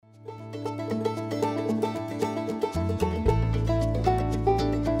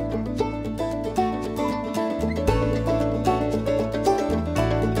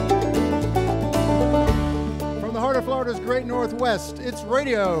West. It's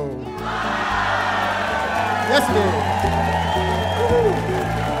radio. Yes, it is.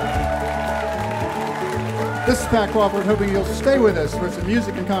 This is Pat Crawford, hoping you'll stay with us for some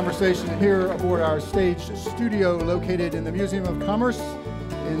music and conversation here aboard our stage studio located in the Museum of Commerce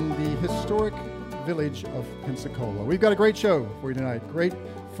in the historic village of Pensacola. We've got a great show for you tonight. Great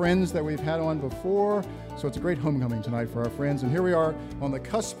friends that we've had on before, so it's a great homecoming tonight for our friends. And here we are on the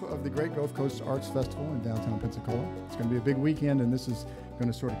cusp of the Great Gulf Coast Arts Festival in downtown Pensacola. It's going to be a big weekend, and this is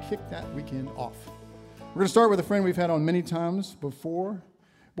going to sort of kick that weekend off. We're going to start with a friend we've had on many times before.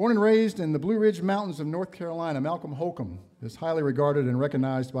 Born and raised in the Blue Ridge Mountains of North Carolina, Malcolm Holcomb is highly regarded and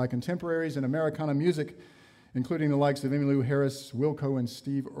recognized by contemporaries in Americana music, including the likes of Emmylou Harris, Wilco, and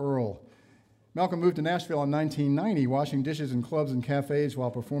Steve Earle. Malcolm moved to Nashville in 1990, washing dishes in clubs and cafes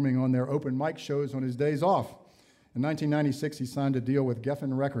while performing on their open mic shows on his days off. In 1996, he signed a deal with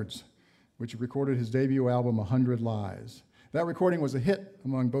Geffen Records, which recorded his debut album, 100 Lies. That recording was a hit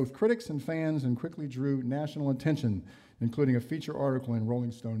among both critics and fans and quickly drew national attention, including a feature article in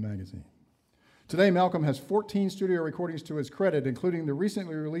Rolling Stone magazine. Today, Malcolm has 14 studio recordings to his credit, including the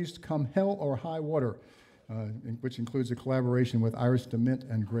recently released Come Hell or High Water, which includes a collaboration with Iris DeMint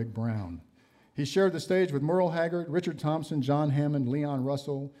and Greg Brown. He shared the stage with Merle Haggard, Richard Thompson, John Hammond, Leon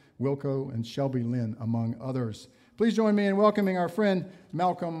Russell, Wilco, and Shelby Lynn, among others. Please join me in welcoming our friend,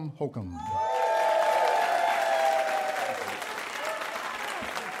 Malcolm Holcomb.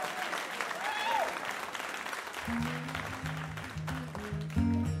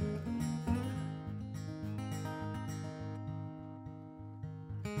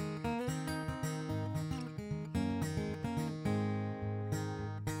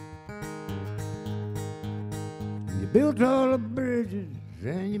 Built all the bridges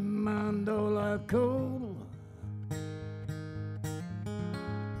and you mined all our coal.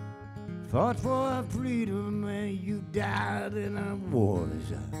 Fought for our freedom and you died in our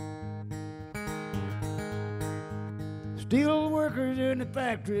wars. Steel workers in the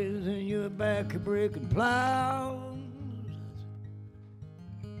factories and you're back breaking plows.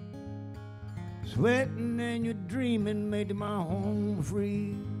 Sweating and you're dreaming made my home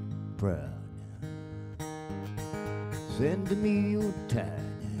free, proud. Send to me your tired,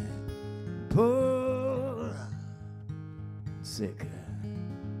 poor, sick,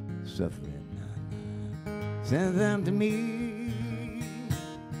 suffering. Send them to me.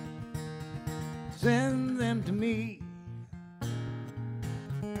 Send them to me.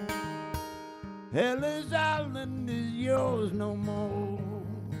 Ellis Island is yours no more.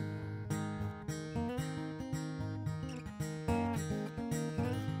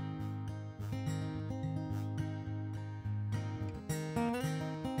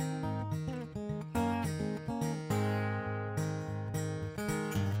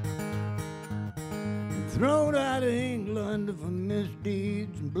 Thrown out of England for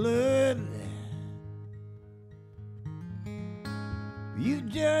misdeeds and blood. You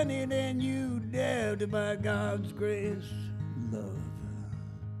journeyed and you dared by God's grace and love.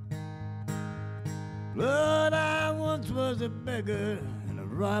 Lord, I once was a beggar and a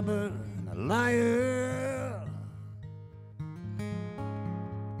robber and a liar,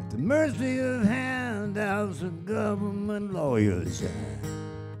 at the mercy of handouts of government lawyers.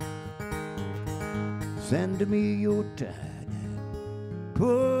 Send to me your tired,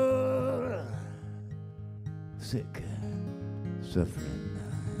 poor, sick, suffering.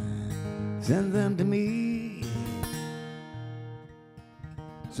 Send them to me.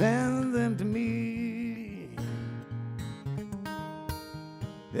 Send them to me.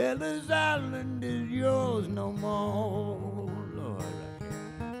 Ellis Island is yours no more, Lord.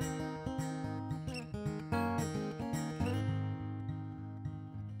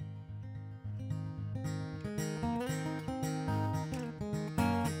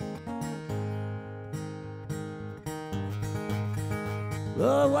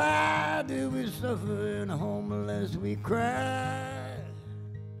 Oh, why do we suffer in a home unless we cry?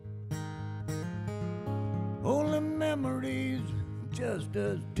 Only memories, just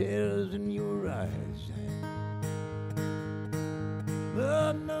as tears in your eyes.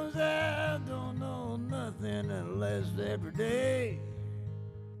 Lord knows I don't know nothing unless every day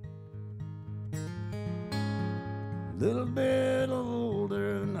a little bit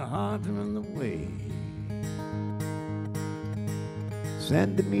older and the heart and the way.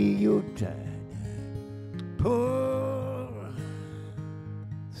 Send to me your tired, poor,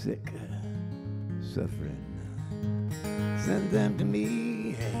 sick, suffering. Send them to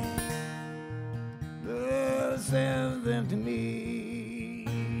me. Oh, send them to me.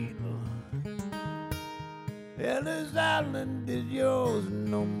 Ellis Island is yours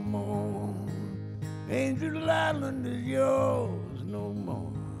no more. Angel Island is yours no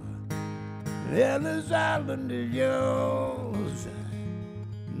more. Ellis Island is yours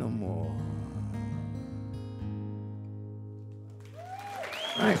no more.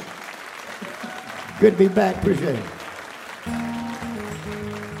 Thanks. Good to be back. Appreciate it.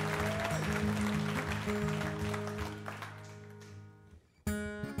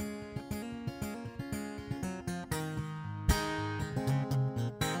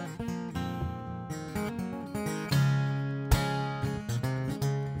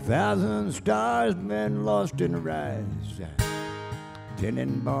 Thousand stars been lost in the rise.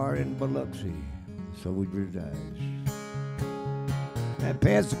 Tenon bar in Biloxi, so we reside. That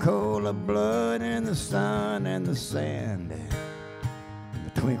Pensacola blood and the sun and the sand. In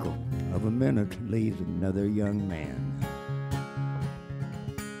the twinkle of a minute leaves another young man.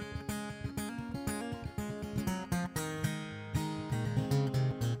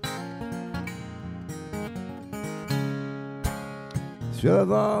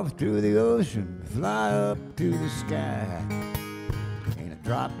 Shove off to the ocean, fly up to the sky. Ain't a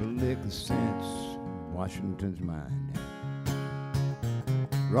drop of liquor sense in Washington's mind.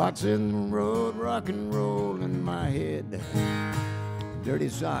 Rocks in the road, rock and roll in my head. Dirty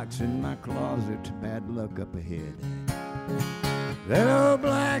socks in my closet, bad luck up ahead. That old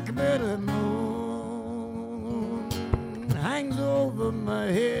black bit of moon hangs over my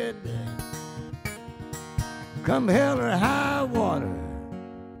head. Come hell or high water,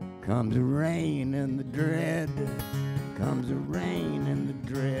 comes the rain and the dread, comes the rain and the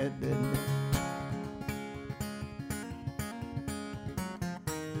dread.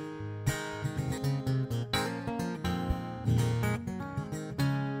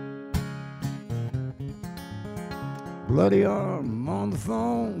 Bloody arm on the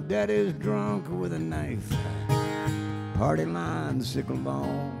phone, daddy's drunk with a knife. Party line, sickle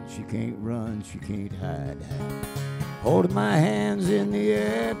bone, she can't run, she can't hide. Holding my hands in the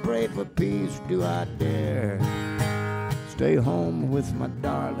air, pray for peace, do I dare? Stay home with my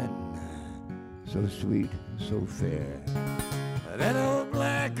darling, so sweet, so fair. That old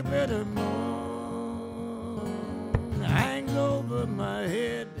black bitter moon hangs over my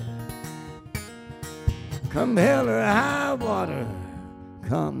head. Come hell or high water,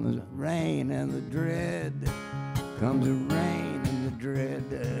 comes the rain and the dread, comes the rain and the dread.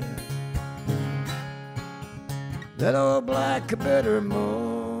 That old black bitter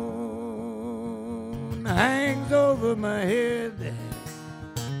moon hangs over my head.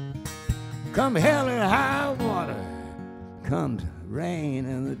 Come hell or high water, comes rain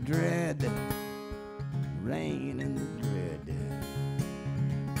and the dread, rain and the dread.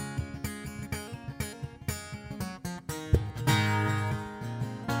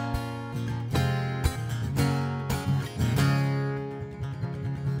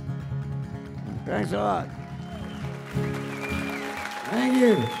 Thanks a lot. Thank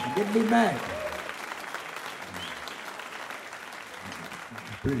you. Good to be back.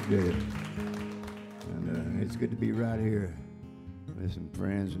 Appreciate it. And it's good to be right here with some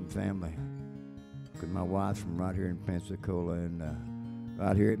friends and family. Because my wife's from right here in Pensacola and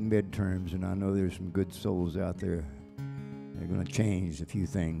right here at midterms, and I know there's some good souls out there. They're going to change a few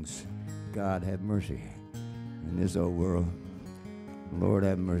things. God have mercy in this old world. Lord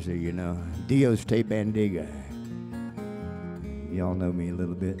have mercy, you know. Dios te bendiga. Y'all know me a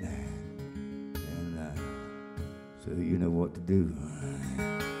little bit. And so you know what to do.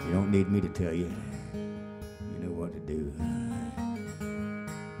 You don't need me to tell you. You know what to do.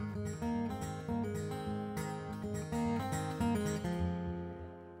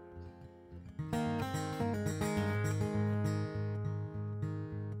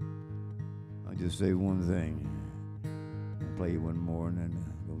 I'll just say one thing. Play you one more and then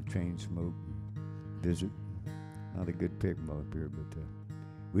go Chainsmoke, Visit. Not a good pick up here, but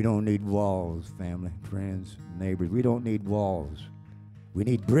we don't need walls, family, friends, neighbors. We don't need walls. We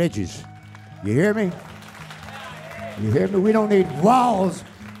need bridges. You hear me? You hear me? We don't need walls.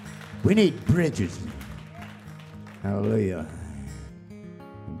 We need bridges. Hallelujah.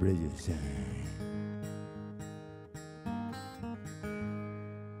 Bridges.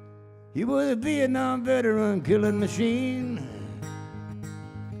 He was a Vietnam veteran, killing machine.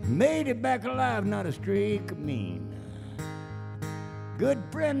 Made it back alive, not a streak of mean. Good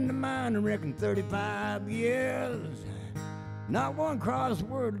friend of mine, I reckon 35 years. Not one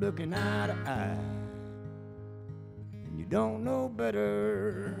crossword looking eye to eye. And you don't know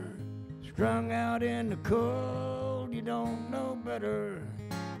better. Strung out in the cold, you don't know better.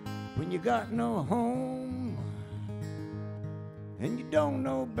 When you got no home. And you don't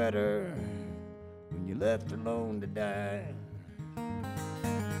know better when you're left alone to die.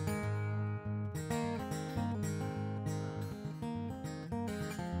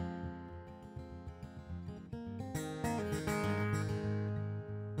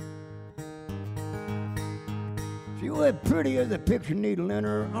 She was pretty as a picture needle in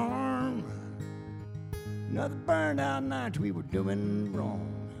her arm. Another burned out night we were doing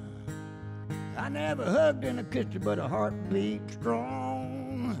wrong. I never hugged and I kissed her, but her heart beat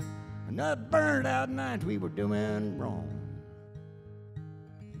strong. Another burned out night we were doing wrong.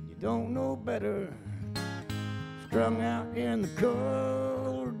 And you don't know better, strung out in the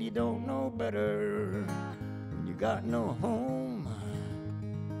cold. You don't know better when you got no home.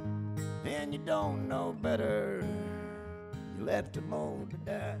 And you don't know better, you left alone to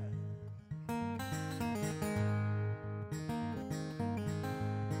die.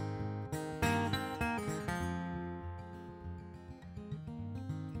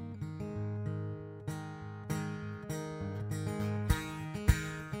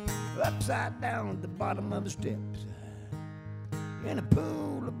 Upside down at the bottom of the steps, in a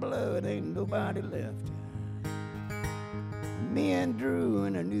pool of blood, ain't nobody left. Me and Drew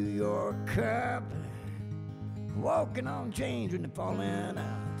in a New York cop, walking on chains when they're falling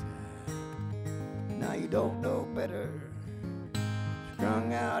out. Now you don't know better,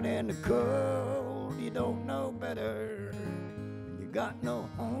 strung out in the cold. You don't know better, you got no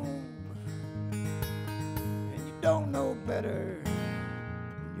home. And you don't know better,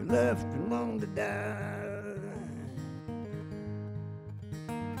 you left alone to die.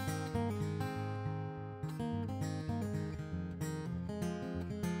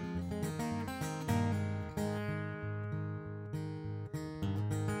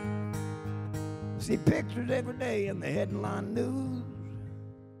 See pictures every day in the headline news.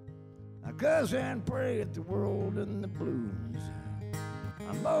 I cuss and pray at the world and the blues.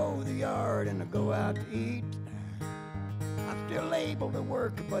 I mow the yard and I go out to eat. I'm still able to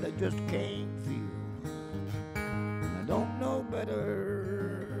work, but I just can't feel. And I don't know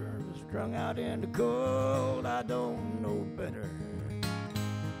better, strung out in the cold. I don't know better.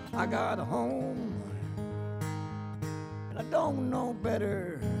 I got a home, and I don't know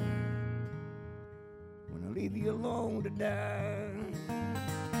better. Leave you alone to die.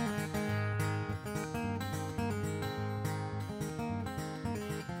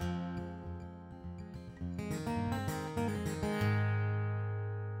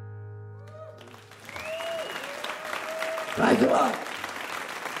 Thanks a lot.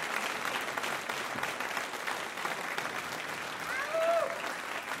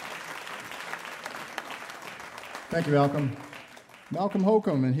 Thank you, Malcolm. Malcolm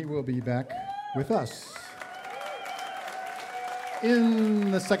Holcomb, and he will be back with us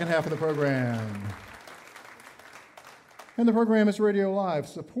in the second half of the program. And the program is Radio Live.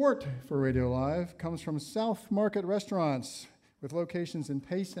 Support for Radio Live comes from South Market Restaurants, with locations in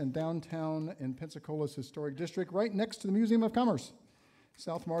Pace and downtown in Pensacola's historic district, right next to the Museum of Commerce.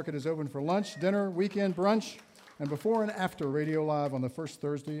 South Market is open for lunch, dinner, weekend brunch, and before and after Radio Live on the first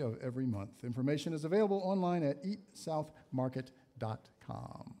Thursday of every month. Information is available online at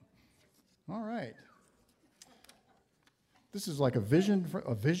eatsouthmarket.com. All right. This is like a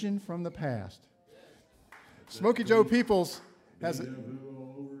vision from the past. Smokey Joe Peoples has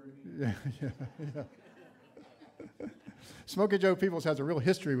Smokey Joe Peoples has a real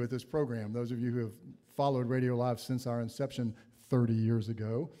history with this program. Those of you who have followed Radio Live since our inception 30 years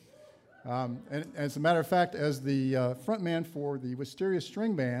ago. And as a matter of fact, as the frontman for the Wisteria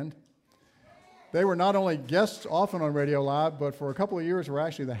String Band, they were not only guests often on Radio Live, but for a couple of years were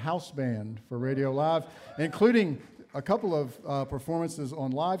actually the house band for Radio Live, including a couple of performances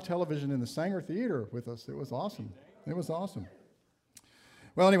on live television in the Sanger Theater with us. It was awesome. It was awesome.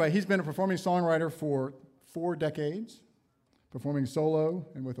 Well, anyway, he's been a performing songwriter for 4 decades, performing solo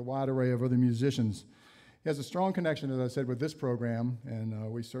and with a wide array of other musicians. He has a strong connection, as I said, with this program,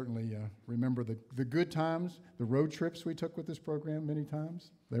 and we certainly remember the good times, the road trips we took with this program many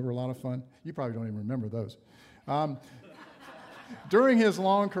times. They were a lot of fun. You probably don't even remember those. During his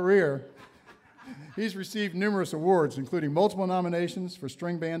long career, he's received numerous awards, including multiple nominations for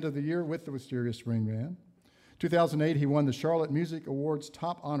String Band of the Year with the Wisteria String Band. 2008, he won the Charlotte Music Awards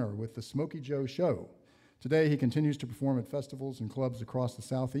top honor with the Smokey Joe Show. Today, he continues to perform at festivals and clubs across the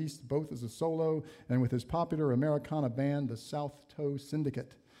Southeast, both as a solo and with his popular Americana band, the South Toe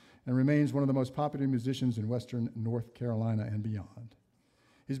Syndicate, and remains one of the most popular musicians in Western North Carolina and beyond.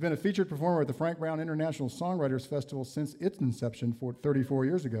 He's been a featured performer at the Frank Brown International Songwriters Festival since its inception 34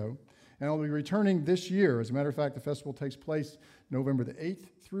 years ago, and will be returning this year. As a matter of fact, the festival takes place November the 8th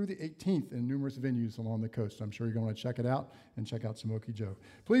through the 18th in numerous venues along the coast. I'm sure you're going to check it out and check out Smokey Joe.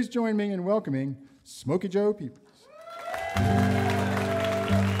 Please join me in welcoming Smokey Joe Peoples.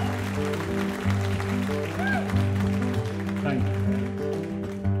 Thank you.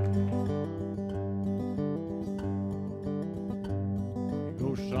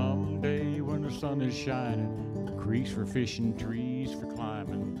 Go someday when the sun is shining, creeks for fishing, trees for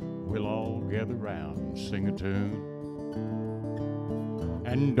climbing. We'll all gather round and sing a tune.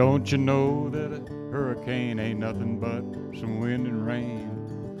 And don't you know that a hurricane ain't nothing but some wind and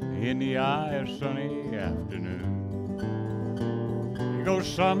rain in the eye of sunny afternoon? You go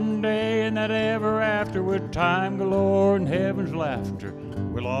someday in that ever after with time galore and heaven's laughter.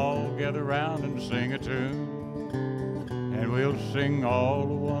 We'll all gather round and sing a tune. And we'll sing all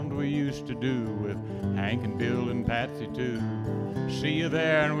the ones we used to do with Hank and Bill and Patsy too. See you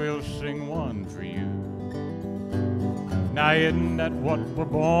there and we'll sing one for you. Now isn't that what we're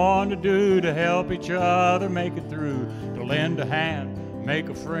born to do, to help each other make it through, to lend a hand, make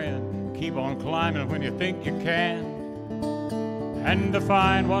a friend, keep on climbing when you think you can, and to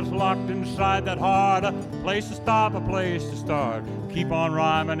find what's locked inside that heart, a place to stop, a place to start. Keep on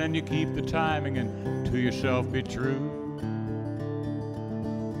rhyming and you keep the timing, and to yourself be true.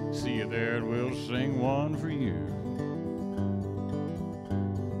 See you there and we'll sing one for you.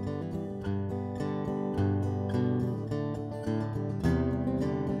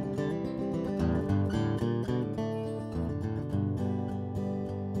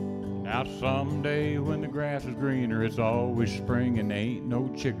 Now someday when the grass is greener, it's always spring and ain't no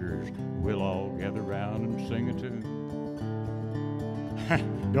chiggers, we'll all gather round and sing a tune.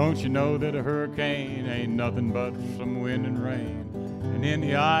 Don't you know that a hurricane ain't nothing but some wind and rain, and in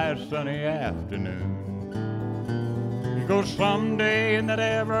the eye of sunny afternoon? You go someday in that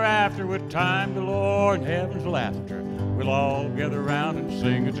ever after with time galore and heaven's laughter. We'll all gather round and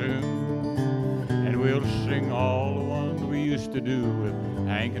sing a tune, and we'll sing all the ones we used to do with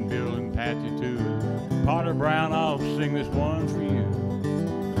Hank and Bill and Patsy too. Potter Brown, I'll sing this one for you.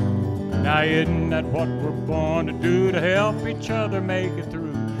 Now isn't that what we're born to do, to help each other make it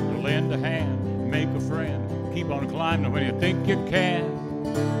through, to lend a hand, make a friend, keep on climbing when you think you can,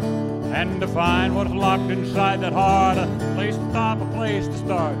 and to find what's locked inside that heart, a place to stop, a place to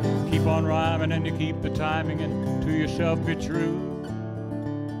start. Keep on rhyming and you keep the timing, and to yourself be true.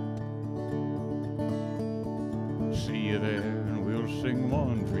 See you there and we'll sing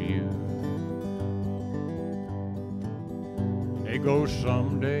one for you. They go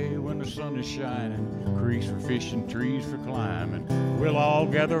someday when the sun is shining, creeks for fishing, trees for climbing. We'll all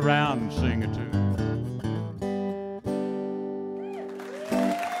gather round and sing a tune.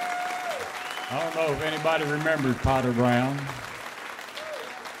 I don't know if anybody remembers Potter Brown.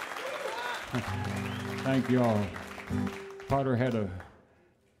 Thank you all. Potter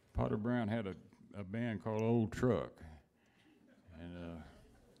Brown had a band called Old Truck, and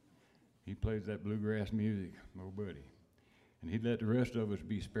he plays that bluegrass music, my old buddy. And he'd let the rest of us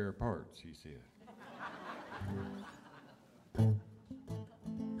be spare parts, he said.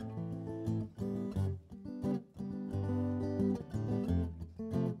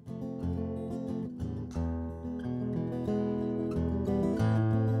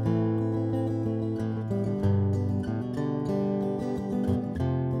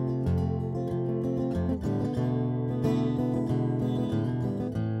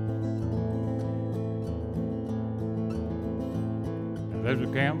 There's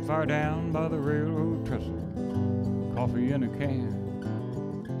a campfire down by the railroad trestle, coffee in a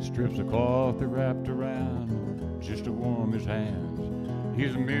can, strips of cloth are wrapped around just to warm his hands.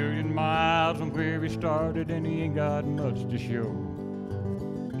 He's a million miles from where he started and he ain't got much to show.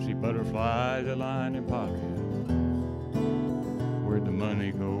 See butterflies that line in pockets, where'd the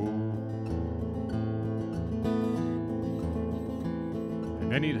money go?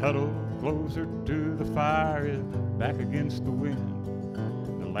 And then he'd huddle closer to the fire, his back against the wind.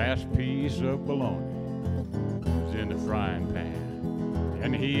 The last piece of bologna is in the frying pan,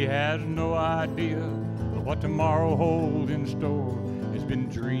 and he has no idea of what tomorrow holds in store. It's been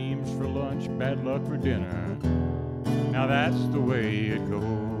dreams for lunch, bad luck for dinner. Now that's the way it goes.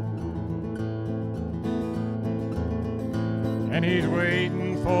 And he's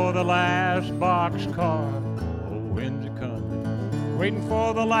waiting for the last boxcar. Oh, when's it coming? Waiting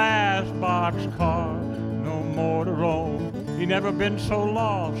for the last boxcar. No more to roam. He never been so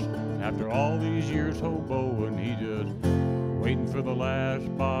lost after all these years hoboing. He just waiting for the last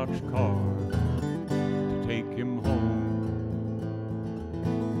boxcar to take him home.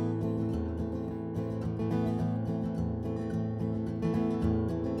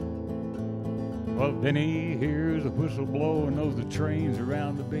 Well, then he hears a whistle blow and knows the train's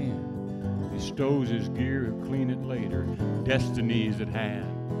around the bend. He stows his gear, he'll clean it later. Destiny's at hand.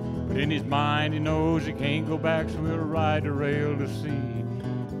 But in his mind he knows he can't go back, so he'll ride the rail to see.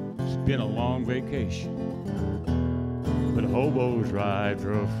 It's been a long vacation, but hobos ride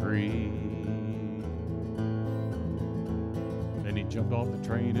for free. Then he jumped off the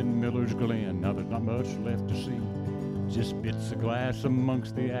train in Miller's Glen. Now there's not much left to see. just bits of glass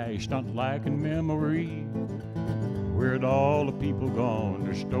amongst the ash, not like in memory. Where'd all the people gone,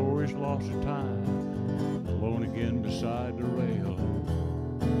 their stories lost to time, alone again beside the rail,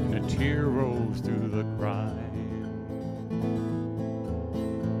 and a tear rolls through the crime.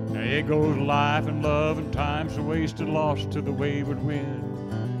 Now it goes life and love and time's a wasted, lost to the wayward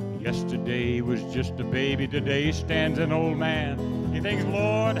wind. Yesterday was just a baby, today stands an old man. He thinks,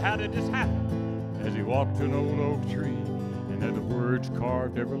 Lord, how did this happen? As he walked to an old oak tree, and there the words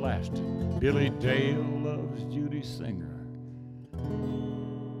carved everlasting, Billy Dale loves Judy Singer,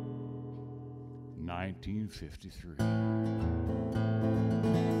 1953.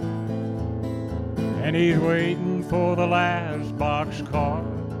 And he's waiting for the last boxcar.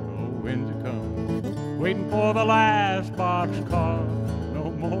 Oh, when's it come? Waiting for the last boxcar. No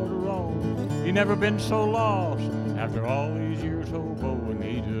more to roam. He never been so lost after all these years hoboing.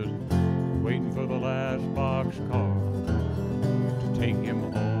 He just waiting for the last boxcar to take him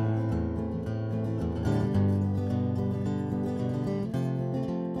home.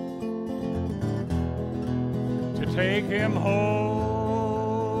 To take him home.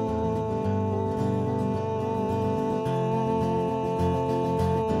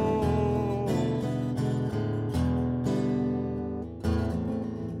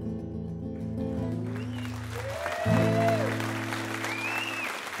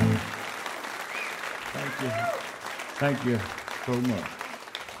 Thank you so much.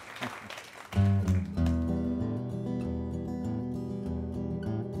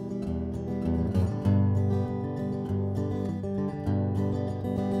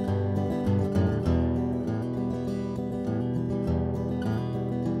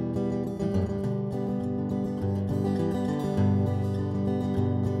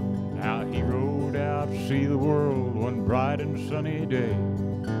 Now he rode out to see the world one bright and sunny day,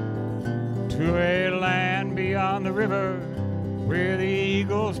 to a land beyond the river where the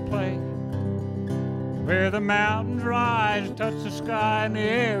eagles play, where the mountains rise, touch the sky, and the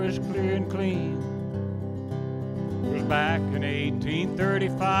air is clear and clean. It was back in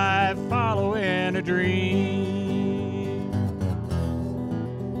 1835, following a dream.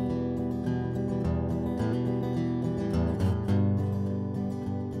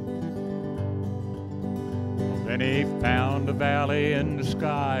 Then he found a valley in the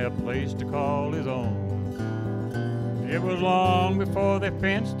sky, a place to call his own. It was long before they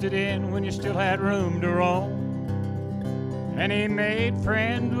fenced it in, when you still had room to roam. And he made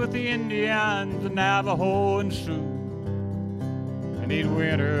friends with the Indians, the Navajo and Sioux. And he'd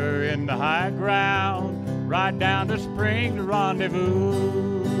winter in the high ground, ride down to spring to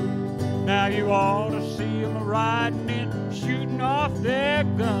rendezvous. Now you ought to see them riding in, shooting off their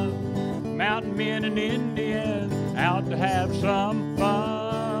guns. Mountain men and Indians out to have some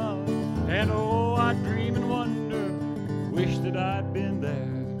fun. And oh, I dream and wonder, wish that I'd been there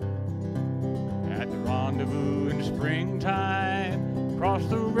at the rendezvous in springtime, across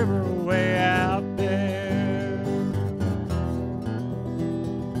the river way out there.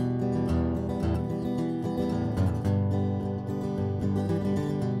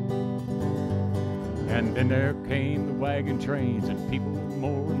 And then there came the wagon trains, and people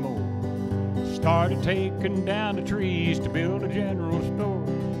more and more started taking down the trees to build a general store.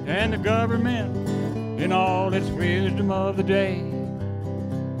 And the government, in all its wisdom of the day,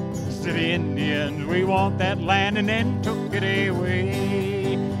 said, the Indians, we want that land, and then took it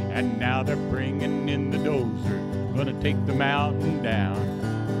away. And now they're bringing in the dozer, gonna take the mountain down.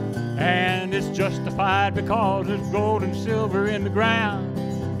 And it's justified because there's gold and silver in the ground.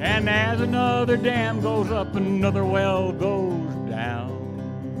 And as another dam goes up, another well goes down.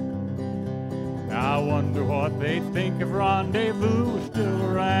 I wonder what they'd think if Rendezvous was still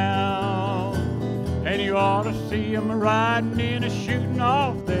around. And you ought to see them riding in and shooting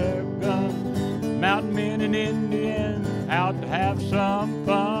off their guns. Mountain men and Indians out to have some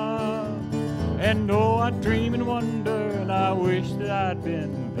fun. And oh, I dream and wonder, and I wish that I'd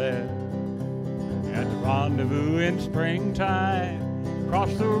been there at the rendezvous in springtime,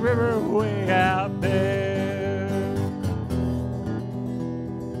 across the river way out there.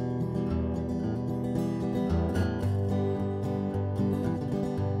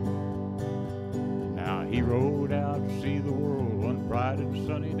 He rode out to see the world one bright and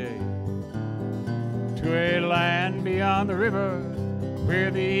sunny day, to a land beyond the river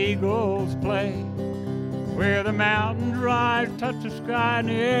where the eagles play, where the mountains rise, touch the sky, and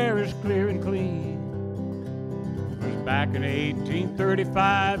the air is clear and clean. It was back in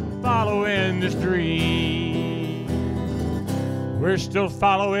 1835, following this dream. We're still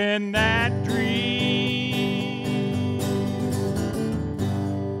following that dream.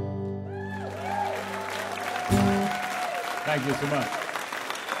 Thank you so much.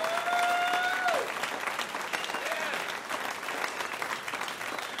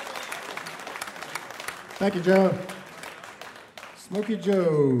 Thank you, Joe. Smokey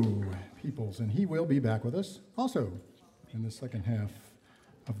Joe Peoples, and he will be back with us also in the second half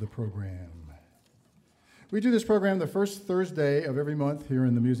of the program. We do this program the first Thursday of every month here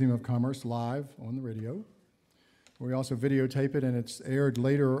in the Museum of Commerce, live on the radio. We also videotape it, and it's aired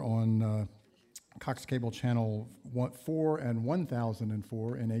later on Cox Cable Channel 4 and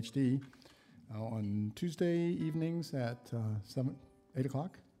 1004 in HD on Tuesday evenings at 7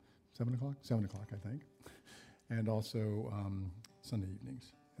 o'clock, I think, and also Sunday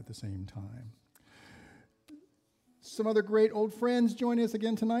evenings at the same time. Some other great old friends join us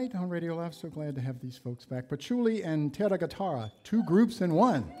again tonight on Radio Live. So glad to have these folks back. Patchouli and Terra Guitarra, two groups in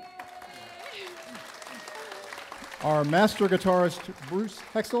one. Our master guitarist, Bruce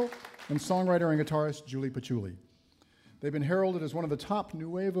Hexel, and songwriter and guitarist, Julie Patchouli. They've been heralded as one of the top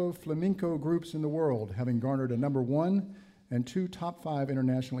Nuevo Flamenco groups in the world, having garnered a #1 and 2 top 5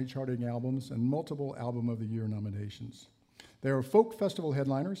 internationally charting albums and multiple Album of the Year nominations. They are folk festival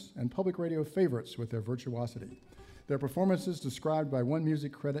headliners and public radio favorites with their virtuosity. Their performances described by one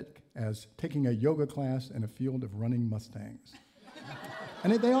music critic as taking a yoga class in a field of running Mustangs.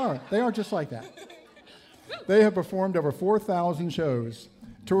 And they are just like that. They have performed over 4,000 shows,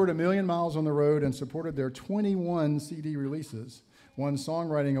 toured 1 million miles on the road, and supported their 21 CD releases, won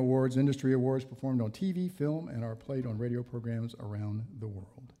songwriting awards, industry awards, performed on TV, film, and are played on radio programs around the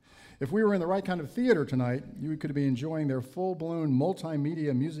world. If we were in the right kind of theater tonight, you could be enjoying their full-blown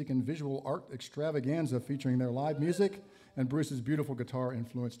multimedia music and visual art extravaganza featuring their live music and Bruce's beautiful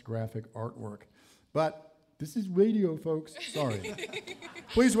guitar-influenced graphic artwork. But this is radio, folks. Sorry.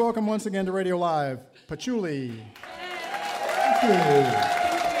 Please welcome once again to Radio Live, Patchouli. Thank you.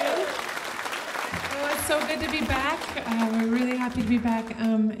 It's so good to be back. We're really happy to be back.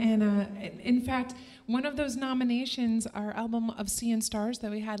 In fact, one of those nominations, our album of Sea and Stars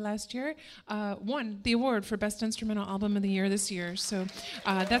that we had last year, won the award for Best Instrumental Album of the Year this year. So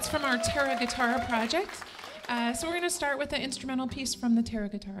that's from our Terra Guitarra project. So we're going to start with the instrumental piece from the Terra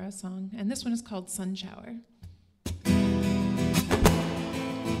Guitarra song, and this one is called Sun Shower.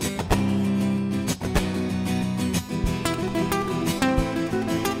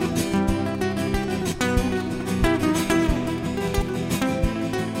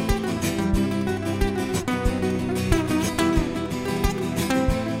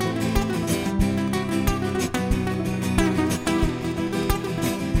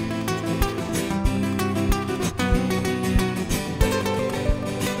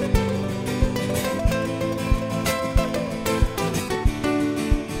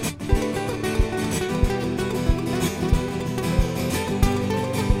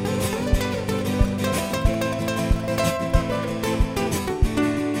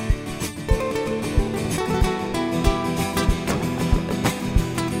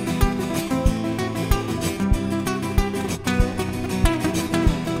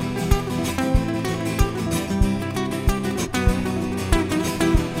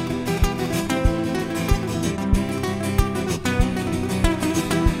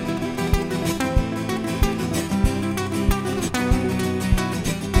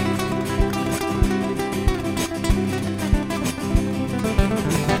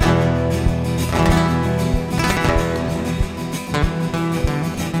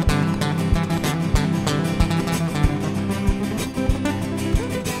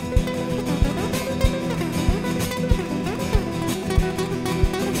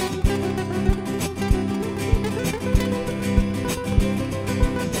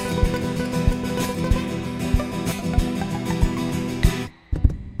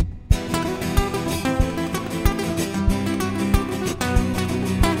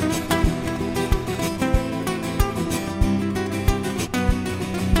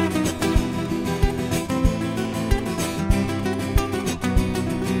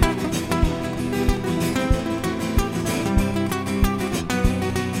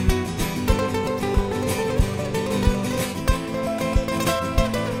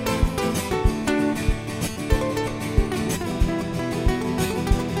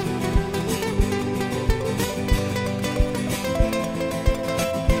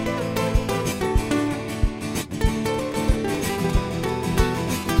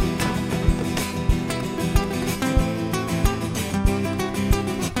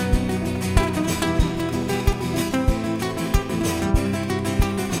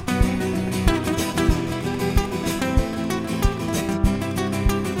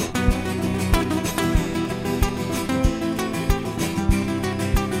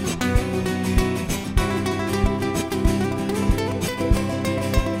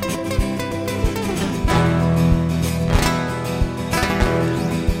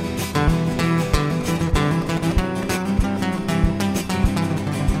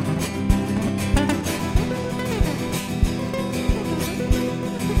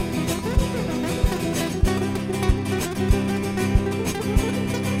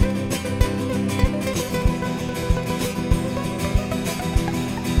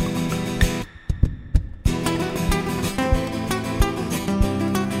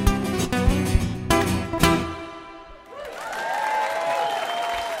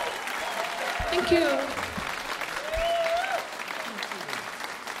 Thank you.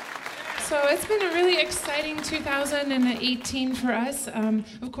 So it's been a really exciting 2018 for us.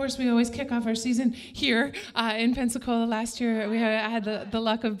 Of course, we always kick off our season here in Pensacola. Last year, I had the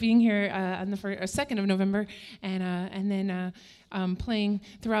luck of being here on the 2nd of November, and then playing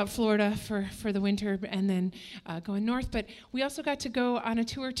throughout Florida for the winter, and then going north. But we also got to go on a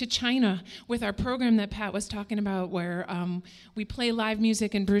tour to China with our program that Pat was talking about, where we play live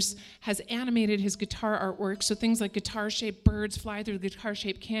music, and Bruce has animated his guitar artwork. So things like guitar-shaped birds fly through the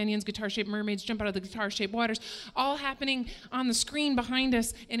guitar-shaped canyons, guitar-shaped mermaids jump out of the guitar-shaped waters, all happening on the screen behind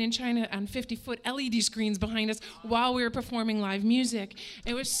us, and in China on 50-foot LED screens behind us while we were performing live music.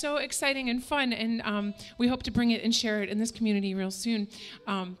 It was so exciting and fun, and we hope to bring it and share it in this community real soon.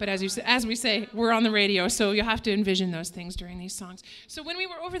 But as we say, we're on the radio, so you'll have to envision those things during these songs. So when we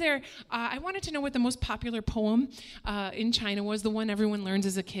were over there, I wanted to know what the most popular poem in China was, the one everyone learns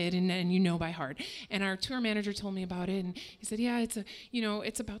as a kid and you know by heart. And our tour manager told me about it, and he said, yeah,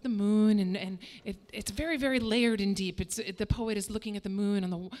 it's about the moon, and it's very, very layered and deep. The poet is looking at the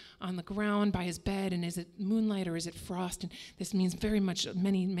moon on the ground by his bed, and is it moonlight or is it frost? And this means very much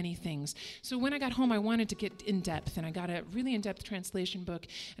many, many things. So when I got home, I wanted to get in depth, and I got a really in-depth translation book,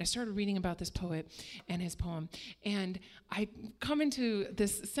 and I started reading about this poet and his poem. And I come into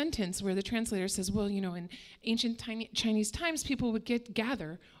this sentence where the translator says, well, in ancient Chinese times, people would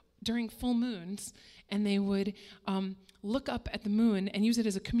gather during full moons, and they would look up at the moon and use it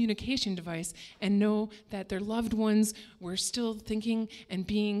as a communication device and know that their loved ones were still thinking and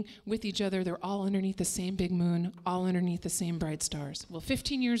being with each other. They're all underneath the same big moon, all underneath the same bright stars. Well,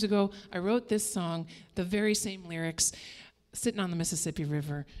 15 years ago, I wrote this song, the very same lyrics, sitting on the Mississippi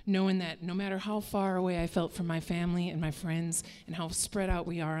River, knowing that no matter how far away I felt from my family and my friends and how spread out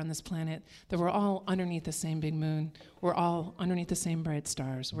we are on this planet, that we're all underneath the same big moon. We're all underneath the same bright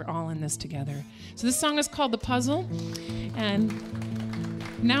stars. We're all in this together. So this song is called The Puzzle, and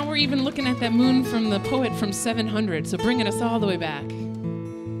now we're even looking at that moon from the poet from 700, so bringing us all the way back.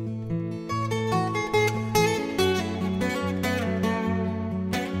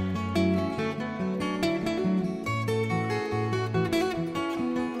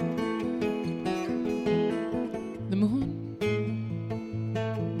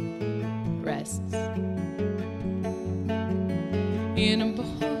 In a bowl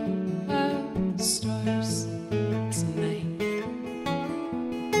of stars tonight,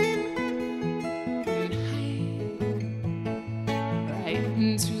 and high right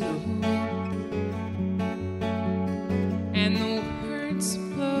into the wind, and the words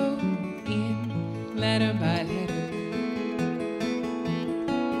flow in letter by letter,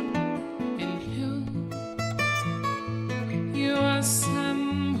 and you are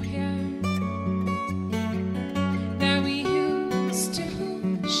somewhere that we used to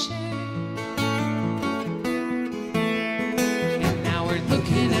share. And now we're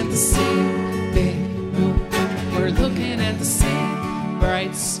looking at the same big moon. We're looking at the same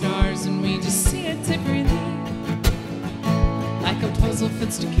bright stars, and we just see it differently, like a puzzle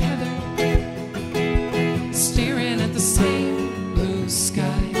fits together. Staring at the same blue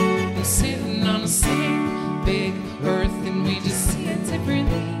sky, and sitting on the same big earth, and we just see it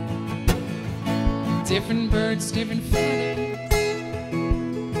differently. Different birds, different feathers.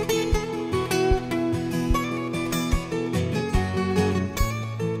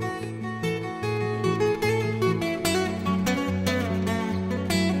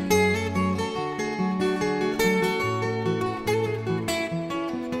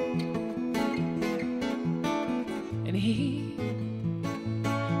 And he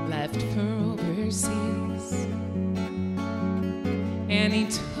left for overseas, and he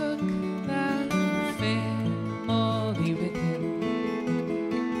took the family with him,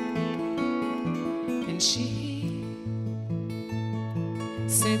 and she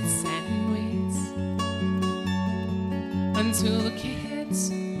sits and waits until the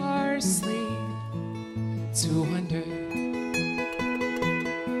kids are asleep to wonder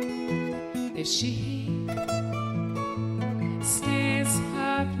if she stays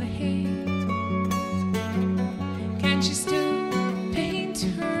up late. Can she still paint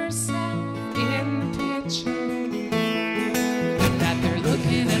herself in the picture? That they're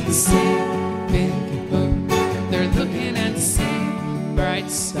looking at the same big moon, they're looking at the same bright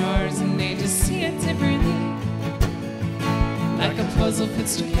stars, and they just see it differently, like a puzzle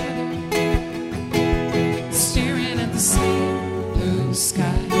fits together. Staring at the same blue sky,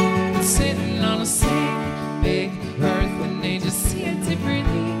 and sitting on the same big earth, and they just see it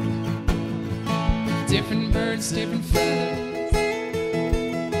differently. Different birds, different feathers.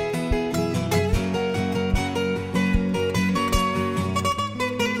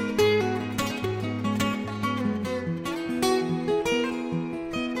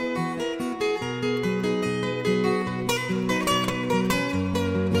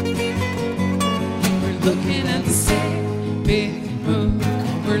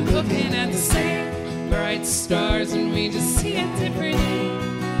 looking at the same bright stars, and we just see it differently.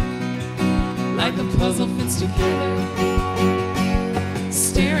 Like the puzzle fits together,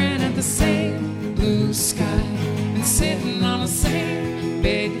 staring at the same blue sky, and sitting on the same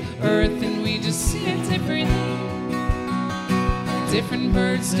big earth, and we just see it differently. Different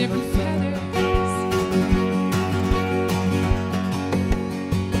birds, different feathers.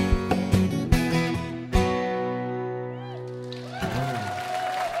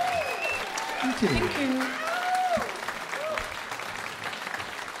 Thank you. Thank you.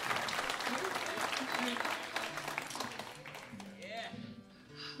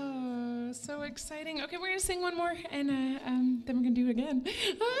 Oh, so exciting. Okay, we're gonna sing one more, and then we're gonna do it again.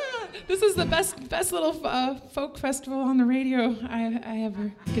 This is the best little folk festival on the radio I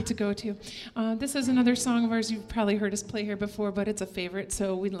ever get to go to. This is another song of ours. You've probably heard us play here before, but it's a favorite,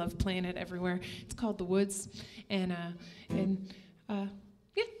 so we love playing it everywhere. It's called "The Woods," and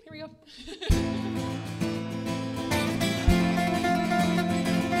yeah, here we go.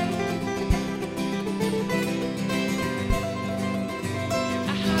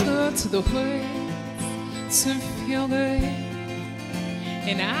 I go to the woods to feel good,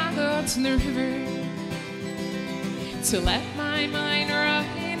 and I go to the river to let my mind run.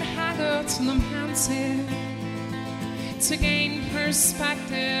 I go to the mountain to gain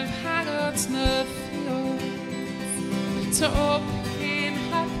perspective. I go to the field to open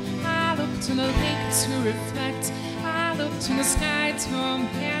up. I look to the lake to reflect. I look to the sky to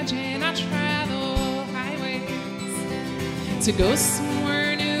imagine. I travel highways to go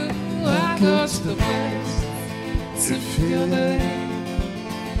somewhere new. I go to the woods to feel good,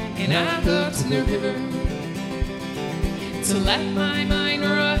 and I go to the river to let my mind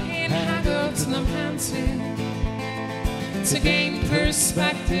run. I go to the mountain to gain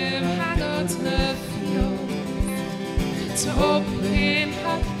perspective. I go to the field to open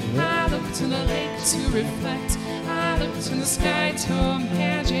up. I look to the lake to reflect. I look to the sky to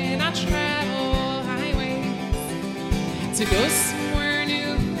imagine. I travel highways to go somewhere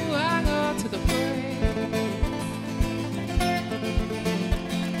new. I go to the woods.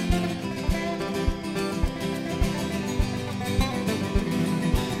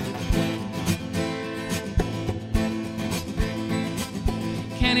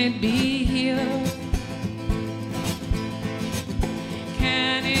 Can it be healed?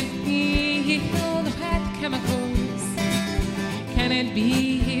 Can it be healed with chemicals? Can it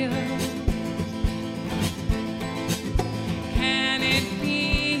be healed? Can it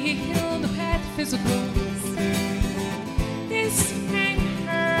be healed with physicals? This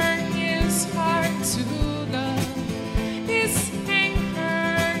anger is hard to love. This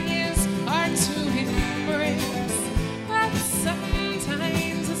anger is hard to embrace. But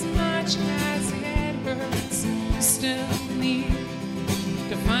sometimes, as much as it hurts, we still need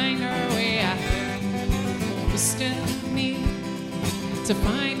to find our way out. We still need to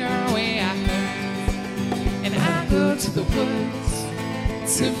find our way out. And I go to the woods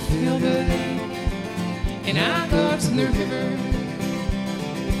to feel good, and I go to the river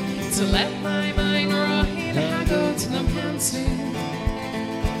to let my mind run. I go to the mountain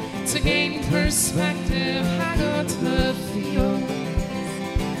to gain perspective. I go to the field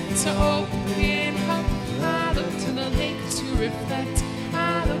to open up. I look to the lake to reflect.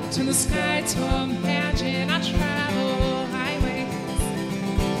 I look to the sky to imagine. I travel highways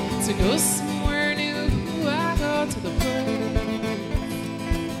to go somewhere new. I go to the woods.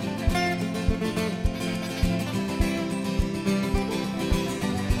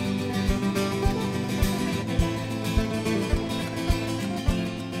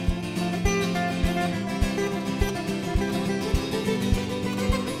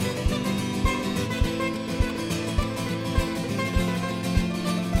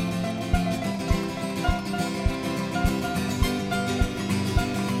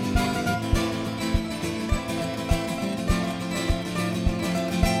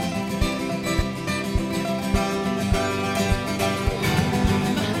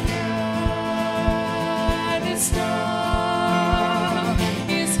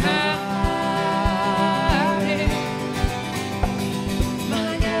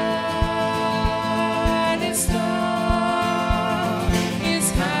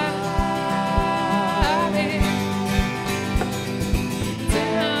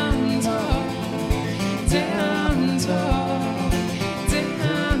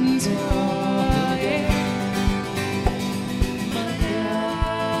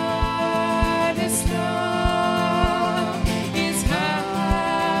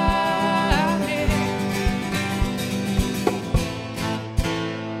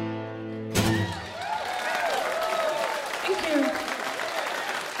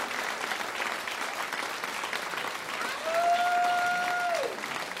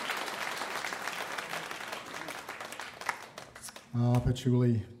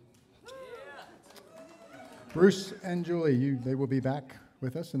 Patchouli. Bruce and Julie, they will be back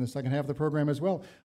with us in the second half of the program as well.